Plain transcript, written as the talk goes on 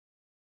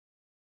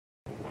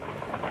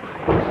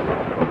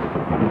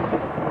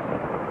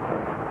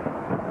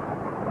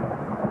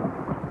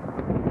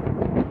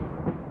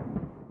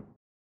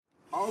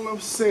All I'm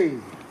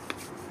saying,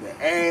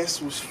 the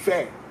ass was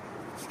fat.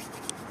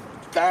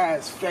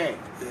 Thighs fat.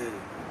 Yeah.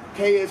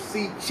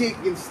 KFC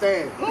chicken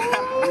style.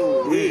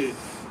 Oh, yeah.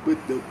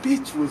 But the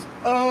bitch was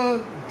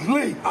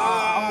ugly.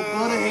 Oh,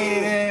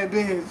 butterhead ass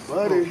bitch.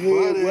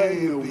 Butterhead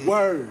wasn't the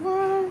word.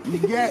 You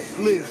got,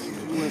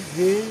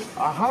 listen.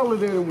 I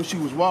hollered at her when she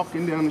was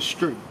walking down the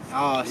street.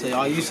 Oh, so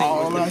all you said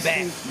was the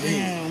back.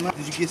 Damn.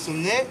 Did you get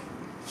some neck?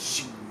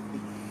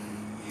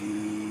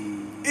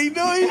 He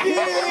know he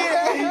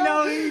did. He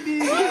know he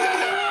did.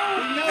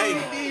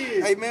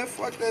 Hey man,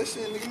 fuck that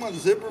shit, nigga. My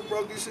zipper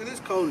broke. This shit. It's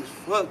cold as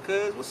fuck,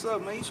 cuz. What's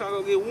up, man? You tryna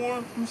go get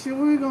warm? Shit,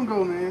 where we gonna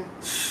go, man?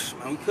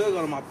 Man, we could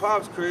go to my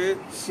pop's crib.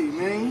 Shit,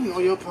 man, you know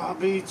your pop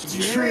be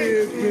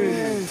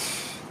tripping.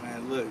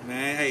 Man, look,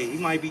 man. Hey, he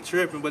might be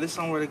tripping, but it's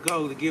somewhere to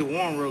go to get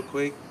warm real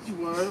quick. You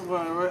word.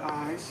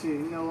 Alright, shit.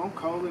 You know, I'm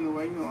cold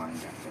anyway. You know, I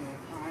ain't got that.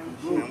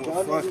 Man,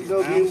 well, fuck it,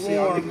 Go man. get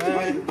warm,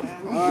 man.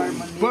 Alright,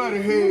 my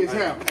Butterhead's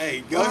out.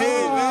 Hey, go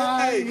ahead,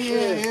 man. Hey,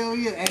 yeah, hell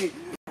yeah. Hey.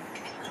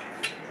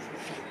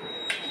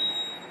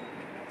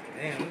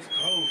 Damn, it's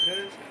cold,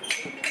 cuz.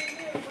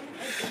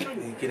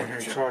 Need to get in here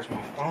and charge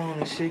my phone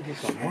and shit, get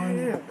some money.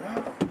 Yeah, bro.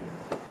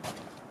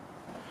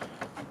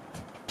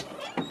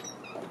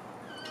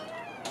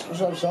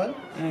 What's up, son?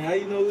 Man, how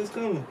you know this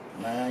coming?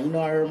 Man, you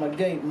know I heard my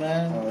gate,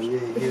 man. Oh, yeah.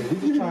 We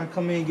just trying to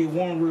come in and get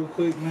warm real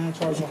quick, man.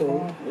 Charge my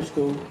phone. It's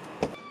cool.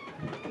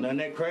 None of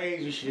that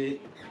crazy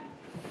shit.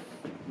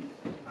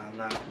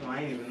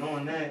 I ain't even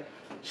knowing that.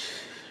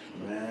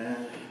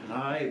 Man, all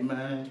right,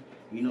 man.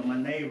 You know my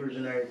neighbors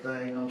and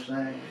everything, you know what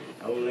I'm saying?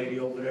 Old lady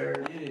over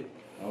there. Yeah.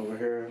 Over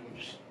here.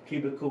 Just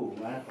keep it cool,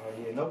 man. Oh,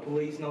 yeah. No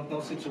police, no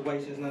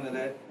situations, none of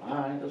that. All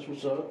right, that's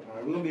what's up. All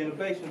right, we're going to be in the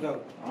basement,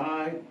 though. All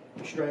right,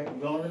 straight. We're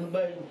going in the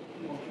basement.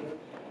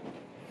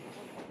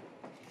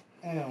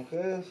 Damn,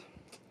 cuz.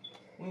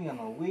 We ain't got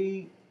no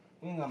weed.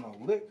 We ain't got no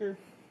liquor.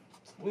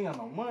 We ain't got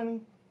no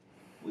money.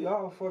 We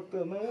all fucked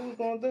up, man. What we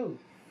gonna do?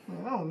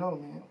 Man, I don't know,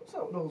 man. What's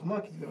up with those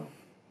monkeys, though?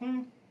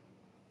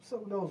 What's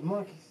up with those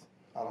monkeys?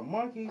 All the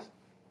monkeys?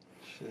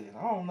 Shit,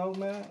 I don't know,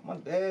 man. My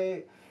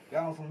dad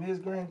got them from his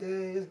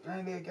granddad. His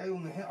granddad gave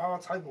him all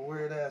type of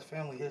weird-ass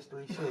family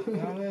history shit, you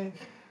know what I mean?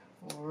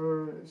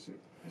 Word,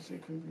 that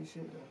shit creepy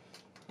shit,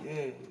 though. Yeah,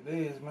 it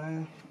is,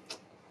 man.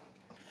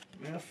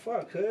 Man,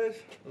 fuck, cuz.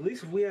 At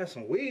least if we had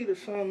some weed or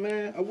something,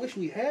 man. I wish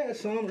we had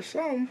some or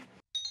something.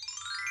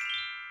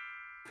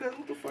 Cuz,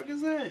 what the fuck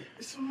is that?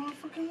 It's some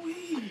motherfucking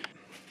weed.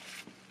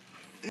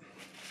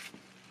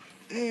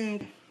 Damn,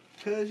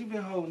 cuz, you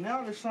been holding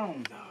out or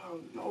something?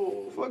 Dog,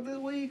 no. Fuck this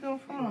weed come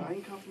from? Nah,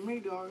 ain't come from me,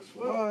 dog. I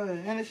swear.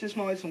 Boy, and it just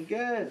smell like some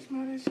gas.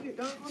 Smell that shit,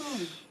 dog. Hold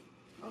on.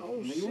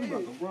 Oh, Nigga, shit. we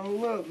about to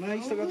roll up, man.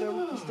 You still got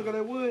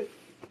that wood?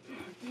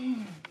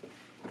 Damn,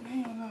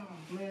 no.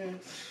 Man,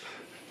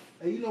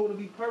 hey, you know what'll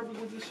be perfect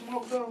with this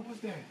smoke, though? What's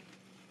that?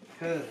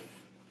 Cuz,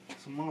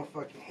 some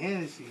motherfucking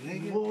Hennessy,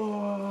 nigga.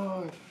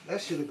 Boy.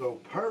 That shit'll go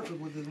perfect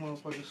with this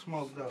motherfucking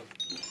smoke, though.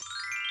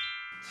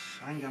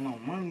 I ain't got no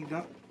money,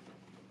 though.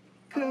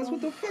 Cuz,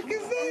 what the fuck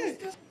is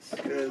that?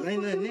 Cuz,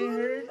 ain't nothing in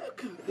here.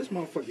 This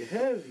motherfucker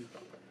heavy.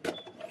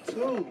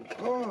 Too.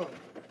 Oh.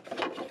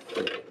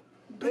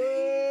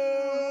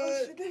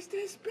 That's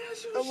that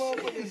special That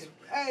motherfucker. shit.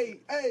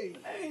 Hey.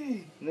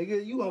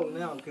 Nigga, you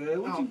holding out, cuz.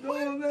 What you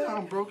doing, man?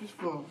 I'm broke as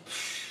fuck.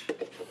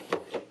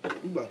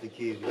 You about to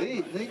get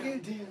lit,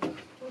 nigga. Damn.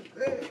 Fuck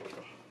that.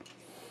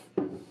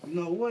 You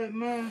know what,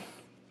 man?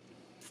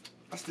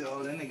 I still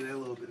owe that nigga that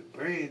little bit of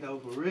bread, though,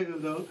 for real,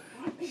 though.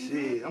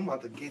 Shit, I'm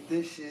about to get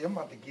this shit. I'm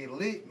about to get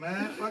lit,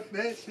 man. Fuck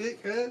that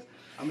shit, cuz.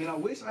 I mean, I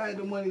wish I had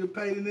the money to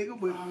pay the nigga,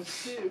 but... Oh,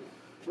 shit.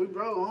 We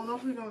broke. I don't know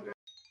if we gonna get...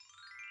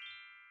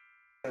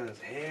 Cuz,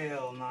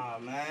 hell nah,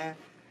 man.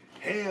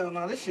 Hell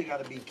nah, this shit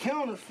gotta be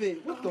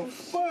counterfeit. What the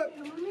fuck?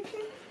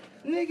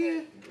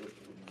 Nigga,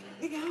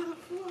 how the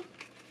fuck?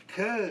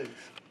 cuz.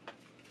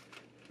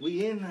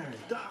 We in there.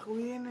 Dog,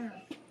 we in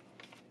there.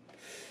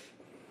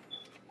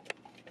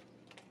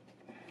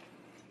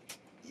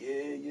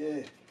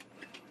 Yeah.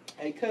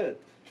 Hey, cuz.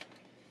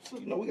 So,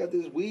 you know, we got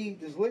this weed,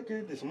 this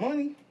liquor, this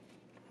money.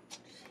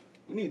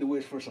 We need to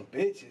wish for some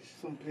bitches.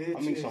 Some bitches. I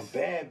mean, some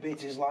bad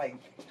bitches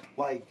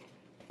like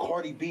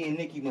Cardi B and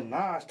Nicki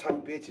Minaj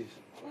type bitches.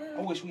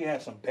 I wish we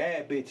had some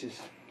bad bitches.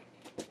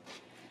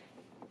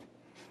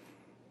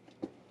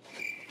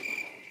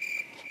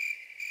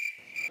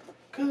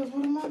 Cuz,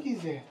 where the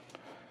monkeys at?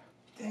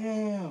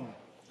 Damn.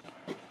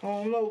 I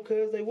don't know,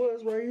 cuz they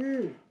was right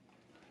here.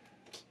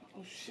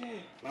 Oh, shit.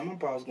 Man, my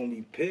pops gonna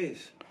be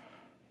pissed.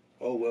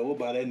 Oh, well, what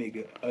about that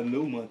nigga? A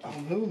new monkey. I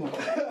knew, man.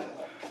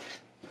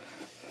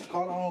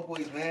 Call the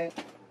homeboys, man.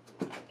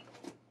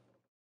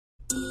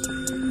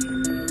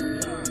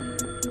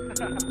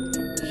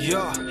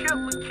 Yeah.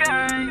 Killa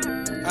Cain.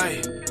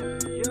 Hey.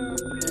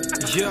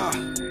 Yeah.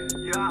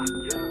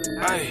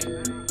 Hey.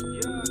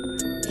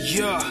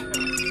 Yeah.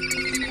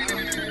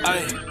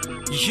 Hey.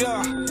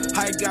 Yeah,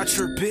 I got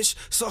your bitch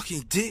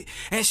sucking dick,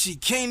 and she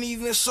can't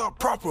even suck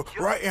proper.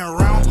 Riding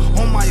around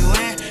on my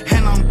land,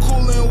 and I'm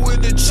coolin'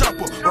 with the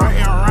chopper.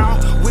 Riding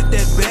around with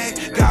that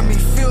bag, got me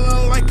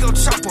feeling like a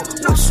chopper.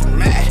 What you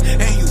mad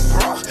and you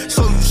brought?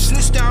 So you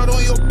snitched out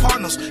on your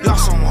partners. Y'all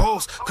some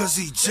hoes, cause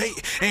he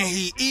Jake, and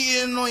he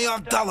eating on y'all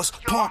dollars.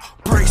 Pump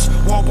brakes,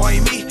 walk by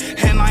me,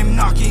 and I'm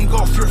knocking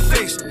off your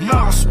face.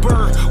 Mouse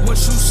bird, what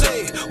you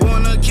say?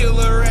 Wanna kill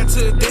her at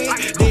today?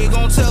 They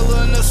gon' tell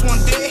us one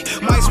day.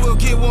 Might as well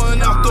get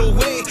one out the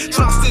way.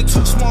 Trusted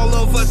too small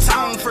of a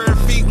town for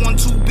if he want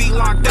to be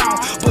locked down.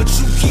 But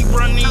you keep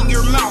running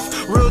your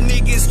mouth. Real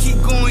niggas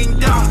keep going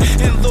down.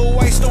 And the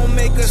whites don't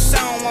make a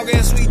sound. I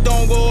guess we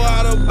don't go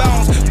out of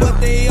bounds.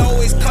 But they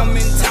always come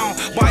in town.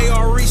 Buy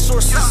our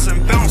resources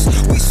and bounce.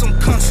 We some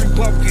country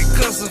bumpkin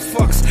cause of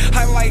fucks.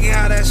 I like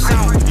how that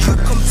sound. You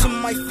come to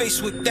my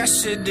face with that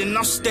shit, then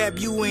I'll stab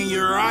you in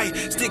your eye.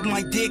 Stick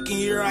my dick in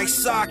your eye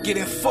socket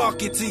and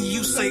fuck it till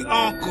you say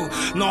uncle.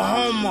 No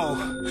homo,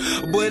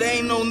 but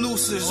ain't no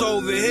nooses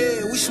over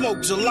here. We smoke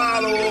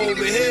gelato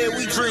over here.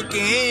 We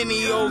drinking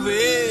Henny over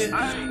here.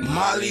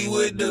 Molly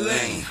with the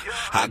lane,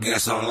 I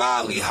guess I'm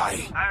lolly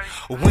high.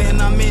 When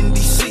I'm in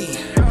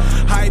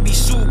DC, I be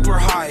super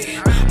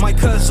high. My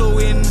cousin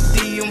in the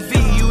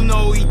DMV, you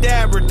know he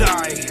dab or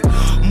die.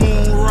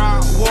 Moon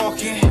rock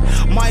walking,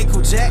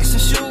 Michael Jackson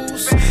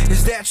shoes.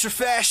 Is that your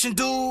fashion,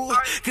 dude?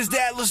 Cause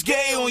that looks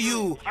gay on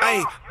you.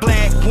 Ay,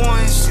 black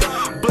ones,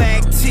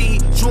 black tee,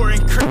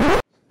 Jordan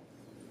Creek.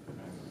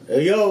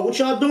 Hey, yo, what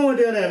y'all doing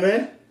down there,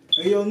 man?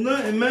 Hey, yo,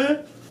 nothing,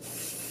 man.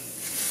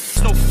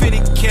 No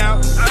fitted cap,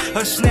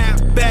 a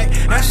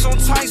snapback, and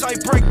sometimes I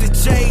break the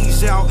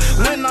J's out.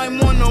 When I'm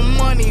on the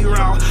money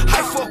route,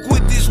 I fuck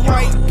with this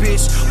white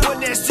bitch, but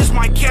that's just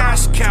my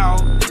cash cow.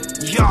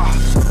 Yeah,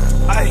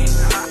 ay,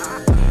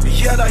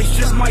 yeah, that's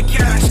just my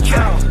cash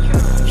cow.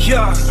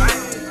 Yeah,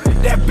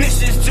 that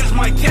bitch is just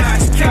my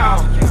cash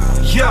cow.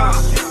 Yeah,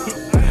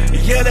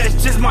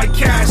 that's just my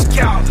cash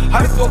cow.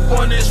 I fuck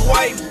on this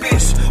white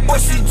bitch, but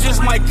she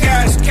just my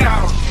cash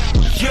cow.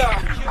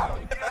 Yeah.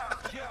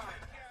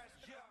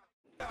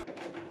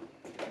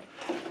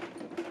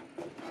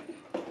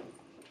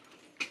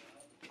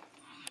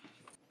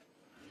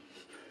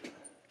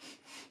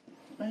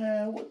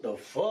 Man, what the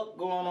fuck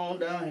going on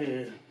down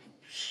here?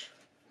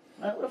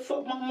 Man, where the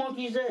fuck my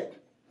monkeys at?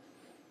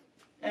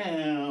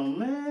 Damn,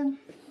 man.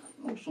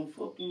 Oh, some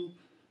fucking...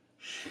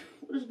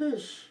 What is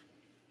this?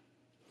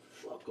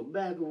 Fuck, a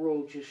bag of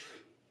roaches.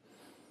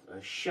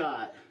 A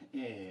shot.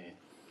 And...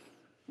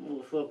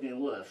 motherfucking,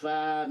 what?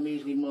 5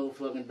 measly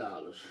motherfucking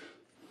dollars.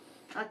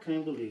 I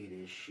can't believe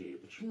this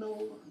shit. But you know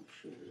what?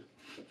 Shit.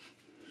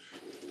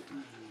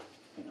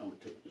 I'm gonna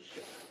take this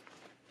shot.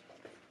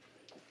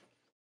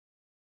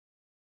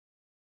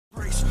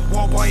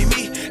 Walk by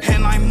me,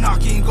 and I'm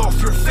knocking off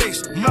your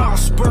face.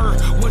 Mouse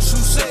bird, what you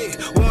say?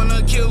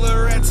 Wanna kill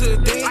her at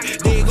today?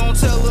 They gon'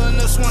 tell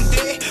us one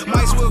day.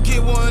 Might as well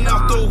get one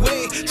out the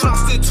way.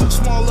 Trusted too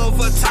small of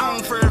a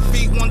town for